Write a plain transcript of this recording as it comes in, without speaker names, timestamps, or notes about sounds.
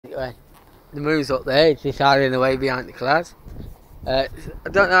Anyway, the moon's up there, it's just hiding away behind the clouds. I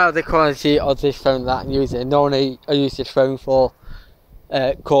don't know the quality of this phone that I'm using. Normally I use this phone for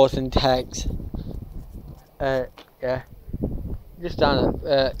calls and texts. Yeah, just down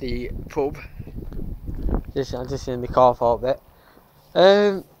at the pub. I'm just in the car for a bit.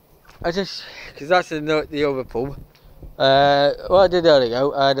 Because that's the other pub. What I did earlier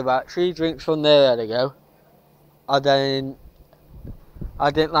ago, I had about 3 drinks from there earlier ago. I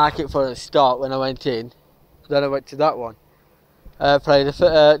didn't like it for the start when I went in. Then I went to that one. There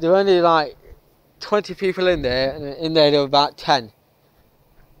were only like 20 people in there, and in there were about 10.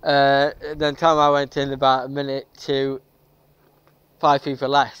 Then time I went in, about a minute to 5 people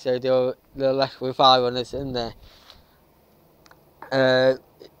left, so they were left with 5 on us in there.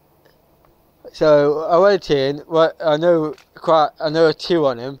 So I went in. Well, I know 2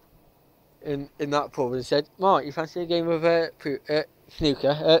 on him in that pub, and said, "Mark, you fancy a game of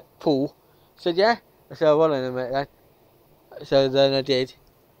snooker, pool?" I said, "Yeah." I said, "I won in a minute then." So then I did.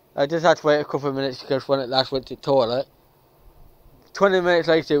 I just had to wait a couple of minutes because one at last went to the toilet. 20 minutes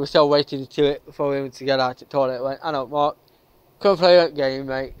later, we're still waiting for him to get out to the toilet. I went, "I know, Mark, come play that game,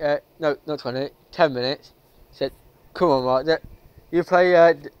 mate." No, not 20, 10 minutes. I said, "Come on, Mark, you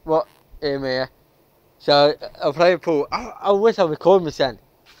play what in here?" So I played pool. I wish I recorded me then.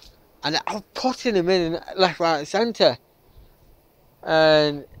 And I was putting him in left, right, and centre.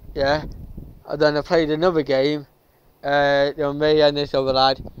 And yeah, and then I played another game. Me and this other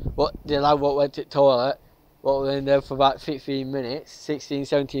lad, what went to the toilet, what were in there for about 16,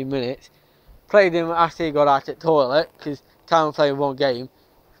 17 minutes. Played him after he got out at the toilet, because time of playing one game,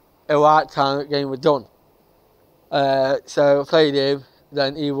 about time the game was done. So I played him,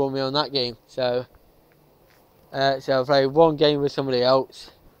 then he won me on that game. So I played one game with somebody else.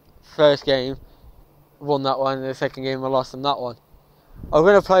 First game, won that one, and the second game I lost on that one. I'm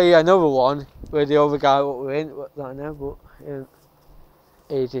going to play another one with the other guy what we're in, what I know, but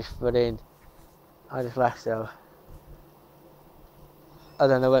he just put in. I just left, so.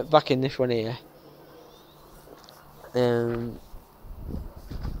 And then I went back in this one here. Yeah.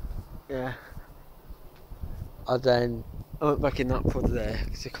 And then I went back in that pub there,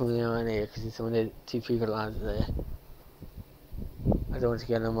 because they're coming around here, because there's only 2 people around there. I don't want to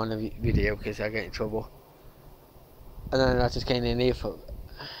get them on the video, because I get in trouble. And then I just came in here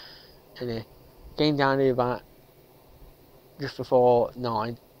came down here about just before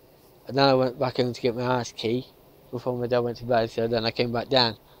 9, and then I went back in to get my house key before my dad went to bed. So then I came back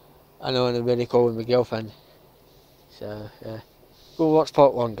down, and I went to really call with my girlfriend. So yeah, we'll watch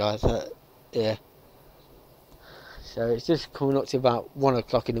part 1, guys. Yeah. So it's just coming up to about 1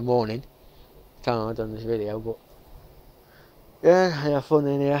 o'clock in the morning. Time I've done this video, but yeah, I had fun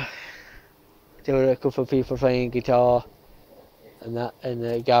in here. There were a couple of people playing guitar and that, and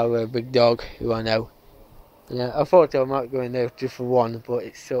a guy with a big dog who I know. And I thought I might go in there just for one, but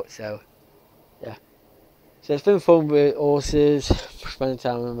it sucked, so yeah. So it's been fun with horses, spending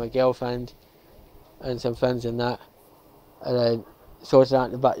time with my girlfriend and some friends and that, and then sorting out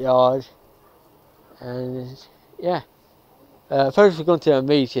in the backyard, and yeah. First we're going to a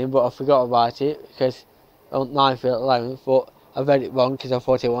meeting, but I forgot about it because on 9th or 11th, but I read it wrong because I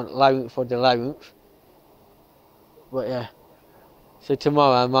thought it was 11th for the 11th. But yeah, so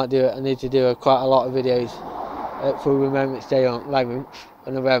tomorrow I need to do quite a lot of videos for Remembrance Day on 11th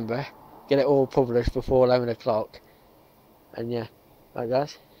of November. Get it all published before 11 o'clock. And yeah, right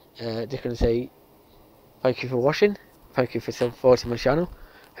guys, just going to say thank you for watching, thank you for supporting my channel.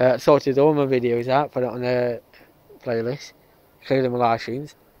 Sorted all my videos out, put it on a playlist, including my live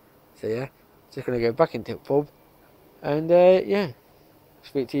streams. So yeah, just going to go back into the pub. And yeah,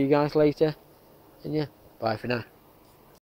 speak to you guys later. And yeah, bye for now.